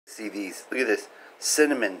See these. Look at this.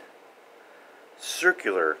 Cinnamon.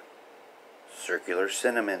 Circular. Circular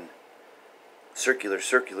cinnamon. Circular,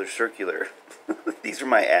 circular, circular. These are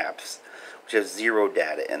my apps, which have zero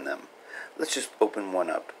data in them. Let's just open one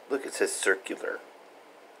up. Look, it says circular.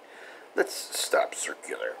 Let's stop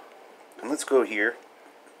circular. And let's go here.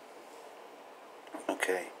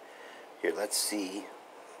 Okay. Here, let's see.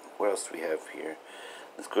 What else do we have here?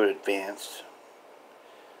 Let's go to advanced.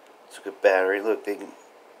 Let's look at battery. Look,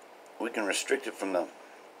 we can restrict it from the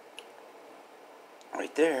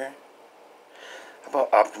right there. How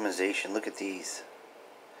about optimization? Look at these.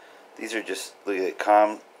 These are just, look at it,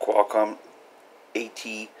 Qualcomm,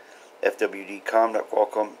 AT, FWD,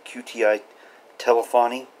 Qualcomm, QTI,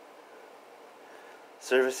 telephony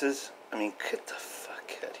services. I mean, get the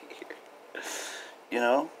fuck out of here. You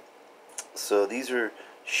know? So these are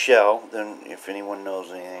Shell, then if anyone knows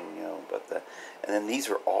anything, about that. And then these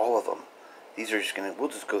are all of them. These are just we'll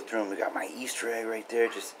just go through them. We got my Easter egg right there,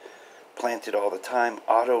 just planted all the time.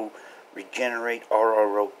 Auto regenerate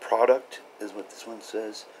RRO product is what this one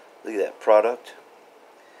says. Look at that, product.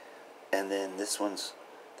 And then this one's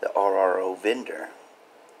the RRO vendor.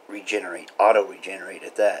 Regenerate, auto regenerate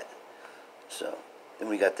at that. So then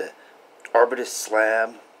we got the Arbutus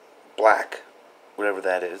slab, black, whatever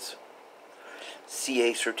that is.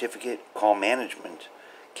 CA certificate, call management,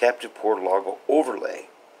 captive port log overlay,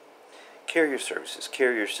 carrier services,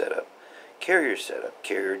 carrier setup, carrier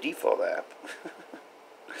default app.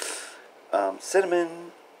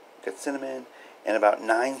 Cinnamon, got cinnamon, and about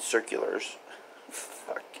 9 circulars.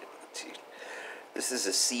 Fuck it, dude. This is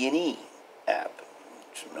a C&E app.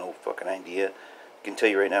 No fucking idea. I can tell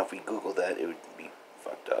you right now, if we Google that, it would be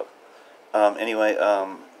fucked up. Anyway,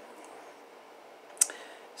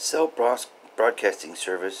 cell broadcasting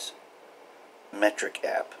service metric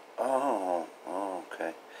app. Oh,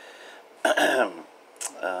 okay.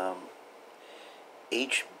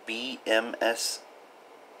 HBMS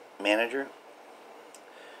manager.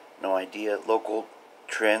 No idea. Local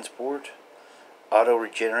transport. Auto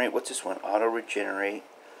regenerate. What's this one? Auto regenerate.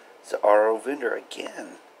 It's the RO vendor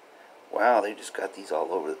again. Wow, they just got these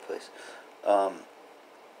all over the place.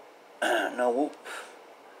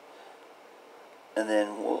 And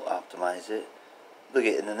then we'll optimize it. Look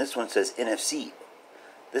at it, and then this one says NFC.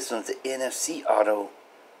 This one's the NFC auto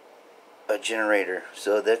generator.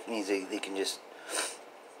 So that means they can just,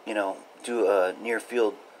 do a near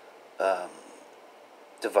field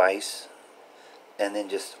device and then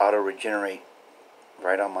just auto regenerate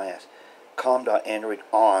right on my ass. Com.Android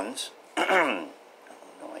ONS. No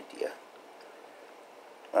idea.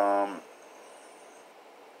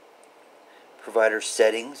 Provider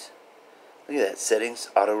settings. Look at that, settings,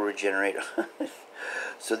 auto regenerate.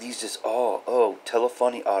 So these just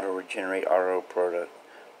telephony auto regenerate RO product.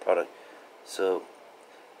 So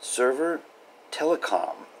server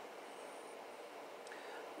telecom.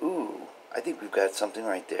 Ooh, I think we've got something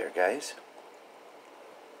right there, guys.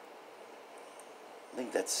 I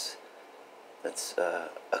think that's a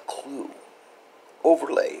clue.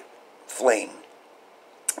 Overlay flame.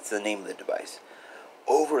 That's the name of the device.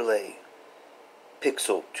 Overlay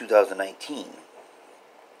Pixel 2019.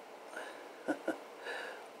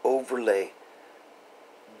 Overlay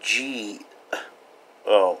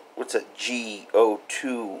what's that?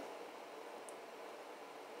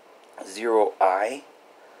 G020i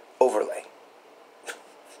overlay.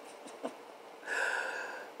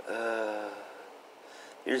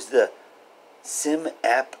 Here's the Sim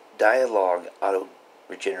App Dialog Auto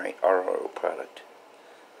Regenerate RRO product.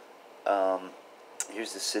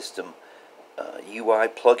 Here's the system UI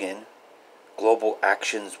plugin, Global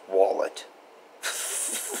Actions Wallet.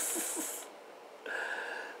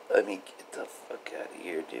 Let me get the fuck out of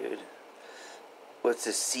here, dude. What's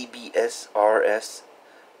this? CBSRS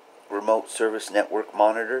Remote Service Network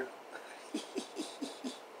Monitor?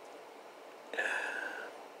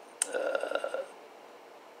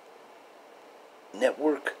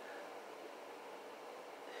 Network.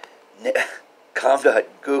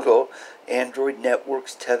 Com.Google Android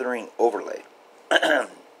Networks Tethering Overlay. This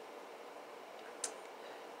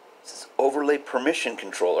is overlay permission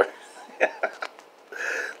controller.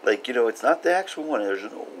 It's not the actual one. There's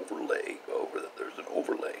an overlay There's an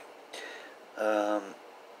overlay.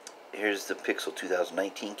 Here's the Pixel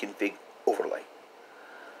 2019 config overlay.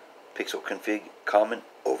 Pixel config common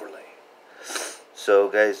overlay. So,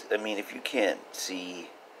 guys, I mean, if you can't see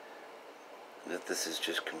that this is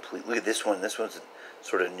just complete. Look at this one. This one's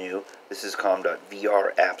sort of new. This is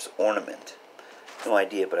com.VR apps ornament. No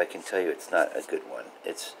idea, but I can tell you it's not a good one.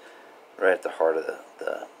 It's right at the heart of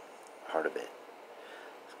the heart of it.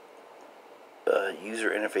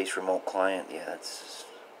 User interface remote client. Yeah, that's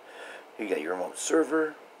Here you got your remote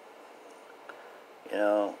server. You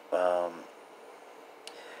know,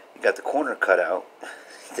 you got the corner cut out.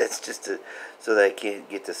 That's just so that I can't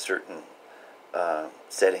get to certain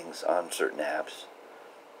settings on certain apps.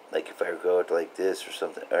 Like if I go to like this or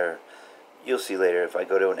something, or you'll see later if I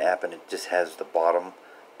go to an app and it just has the bottom,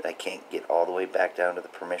 and I can't get all the way back down to the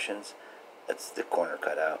permissions. That's the corner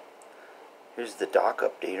cut out. Here's the dock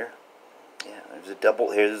updater. Yeah,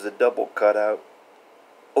 here's a double cutout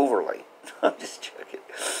overlay. I'm just joking.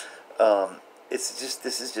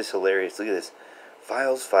 This is just hilarious. Look at this.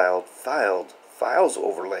 Files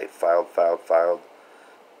overlay, filed, filed.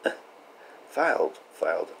 I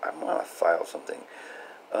want to file something.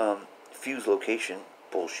 Fuse location,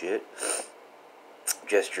 bullshit.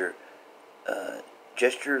 Gesture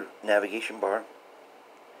navigation bar,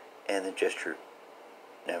 and the gesture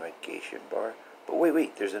navigation bar. But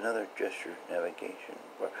wait, there's another gesture navigation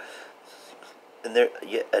bar. And there,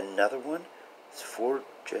 yet another one. It's 4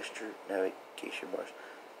 gesture navigation bars.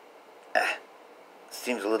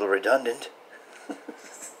 Seems a little redundant.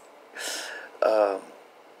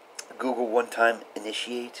 Google one-time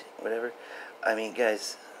initiate, whatever. I mean,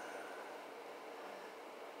 guys,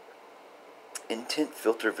 intent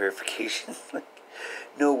filter verification.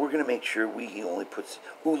 No, we're going to make sure we only put...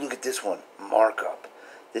 Ooh, look at this one. Markup.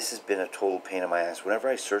 This has been a total pain in my ass. Whenever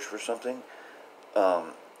I search for something,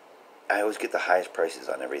 I always get the highest prices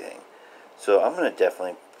on everything. So I'm going to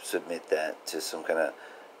definitely submit that to some kind of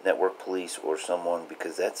network police or someone,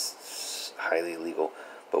 because that's highly illegal.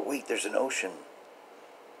 But wait, there's an Ocean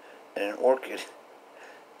and an Orchid,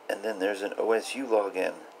 and then there's an OSU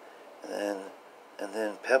login, and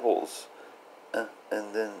then Pebbles, and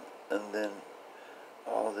then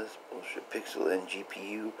all this bullshit. Pixel and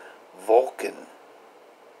GPU, Vulkan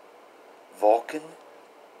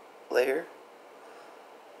layer.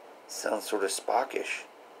 Sounds sort of Spockish.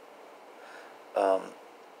 I'm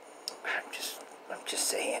just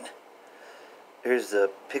saying. Here's the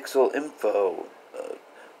Pixel info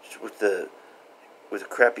with a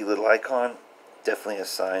crappy little icon. Definitely a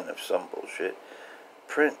sign of some bullshit.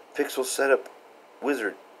 Print Pixel setup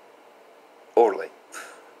wizard overlay.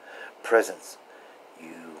 Presence.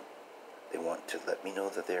 They want to let me know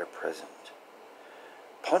that they are present.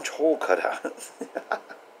 Punch hole cutout.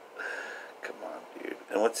 Come on, dude.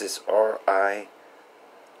 And what's this? RIL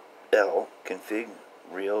config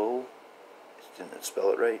real. Didn't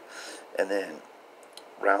spell it right. And then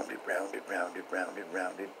rounded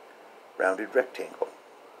rectangle.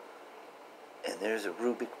 And there's a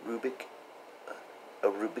Rubik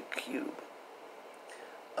cube.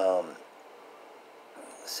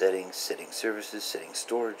 Settings, setting services, setting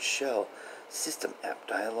storage, shell, system app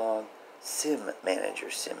dialog, sim manager,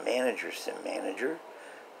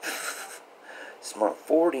 smart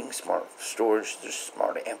forwarding, smart storage, there's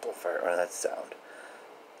smart amplifier. Oh, that's sound.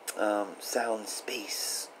 Sound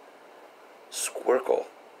space. Squircle.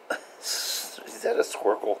 Is that a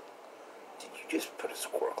squircle? Did you just put a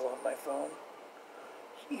squircle on my phone?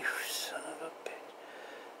 You son of a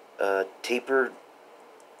bitch. Tapered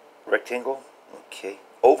rectangle. Okay.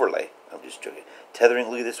 Overlay. I'm just joking. Tethering.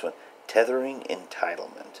 Look at this one. Tethering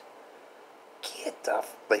entitlement. Get the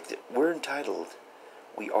we're entitled.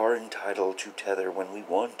 We are entitled to tether when we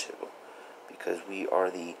want to, because we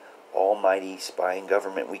are the almighty spying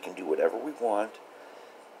government. We can do whatever we want.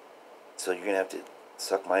 So you're gonna have to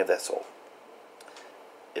suck my vessel.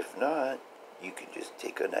 If not, you can just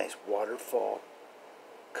take a nice waterfall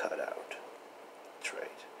cutout. That's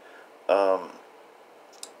right.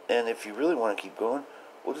 And if you really want to keep going,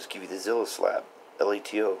 we'll just give you the Zilla slab.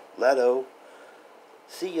 LATO. Lado.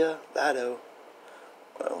 See ya, Lado.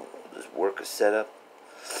 Well, we'll just work a setup.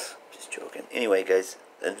 Just joking. Anyway, guys,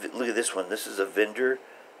 and look at this one. This is a vendor.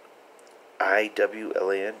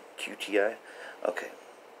 IWLAN QTI. Okay.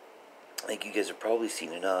 I think you guys have probably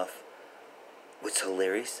seen enough. What's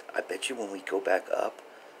hilarious, I bet you when we go back up,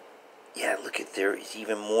 yeah, look at, there is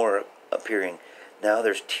even more appearing. Now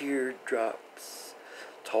there's teardrops,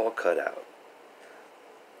 tall cutout,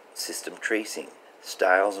 system tracing,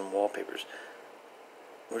 styles and wallpapers.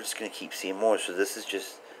 We're just going to keep seeing more. So this is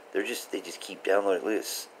just, they just keep downloading. Look at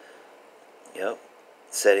this. Yep.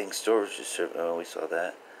 Settings, storage, oh, we saw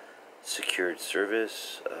that. Secured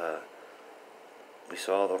service. We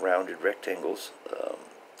saw the rounded rectangles.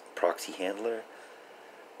 Proxy handler.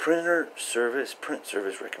 Print service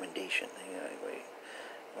recommendation. Anyway,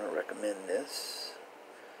 I want to recommend this.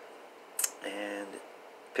 And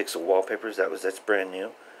pixel wallpapers. That's brand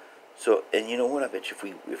new. So, and you know what? I bet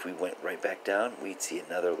you if we went right back down, we'd see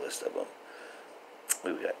another list of them.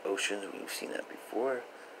 We've got oceans. We've seen that before.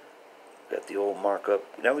 Got the old markup.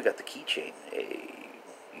 Now we got the keychain. Hey,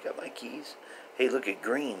 You got my keys? Hey, look at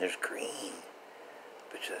green. There's green.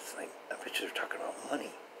 I bet you they're talking about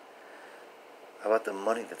money. How about the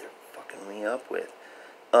money that they're fucking me up with?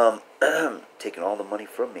 Taking all the money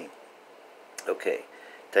from me. Okay.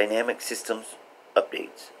 Dynamic systems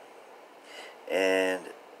updates.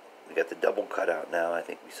 And we got the double cutout now. I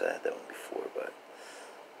think we saw that one before, but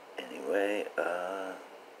anyway,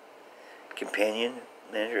 companion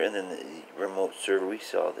manager, and then the remote server we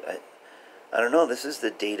saw. I don't know. This is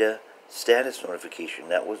the data status notification.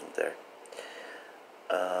 That wasn't there.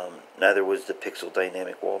 Neither was the pixel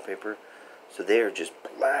dynamic wallpaper. So they are just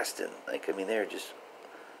blasting. Like, I mean, they're just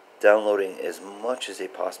downloading as much as they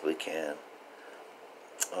possibly can,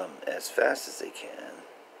 as fast as they can.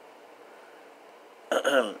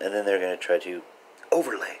 And then they're going to try to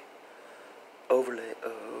overlay. Overlay.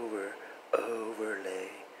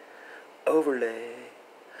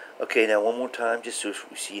 Okay, now one more time, just so if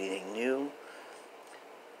we see anything new.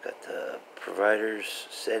 Got the providers,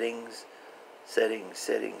 settings,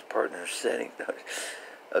 partner settings.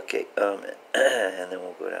 Okay, and then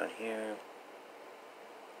we'll go down here.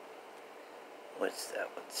 What's that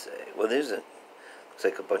one say? Well, looks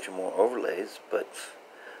like a bunch of more overlays, but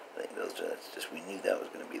I think that's just, we knew that was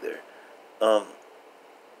going to be there.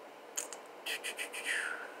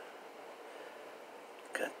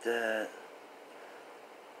 Got that.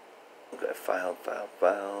 We've got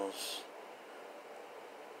files.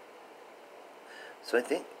 So I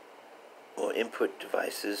think, well, input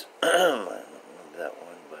devices, I don't remember that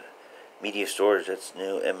one, but media storage, that's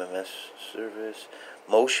new, MMS service,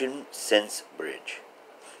 motion sense bridge,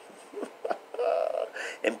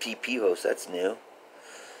 MPP host, that's new,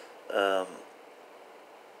 that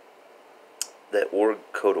org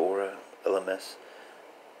code aura, LMS,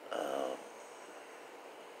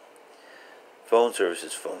 phone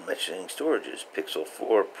services, phone messaging storages, Pixel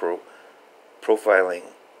 4 Pro,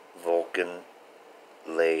 profiling, Vulkan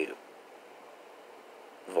layer.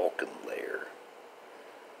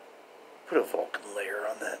 Put a Vulkan layer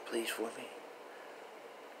on that, please, for me.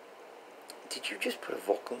 Did you just put a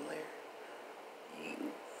Vulkan layer?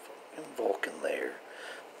 You fucking Vulkan layer.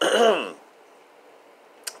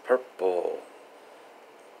 Purple.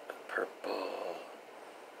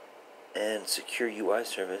 And secure UI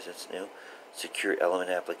service, that's new. Secure element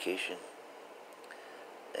application.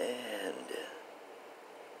 And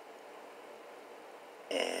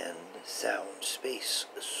sound space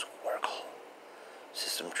swirl.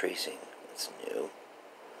 System tracing, that's new.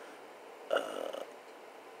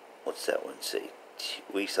 What's that one say?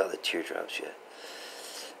 We saw the teardrops yet.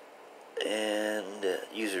 And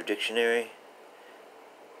user dictionary.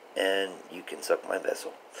 And you can suck my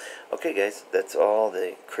vessel. Okay, guys, that's all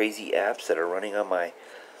the crazy apps that are running on my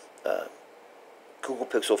Google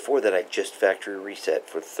Pixel 4 that I just factory reset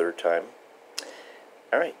for the third time.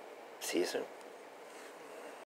 Alright, see you soon.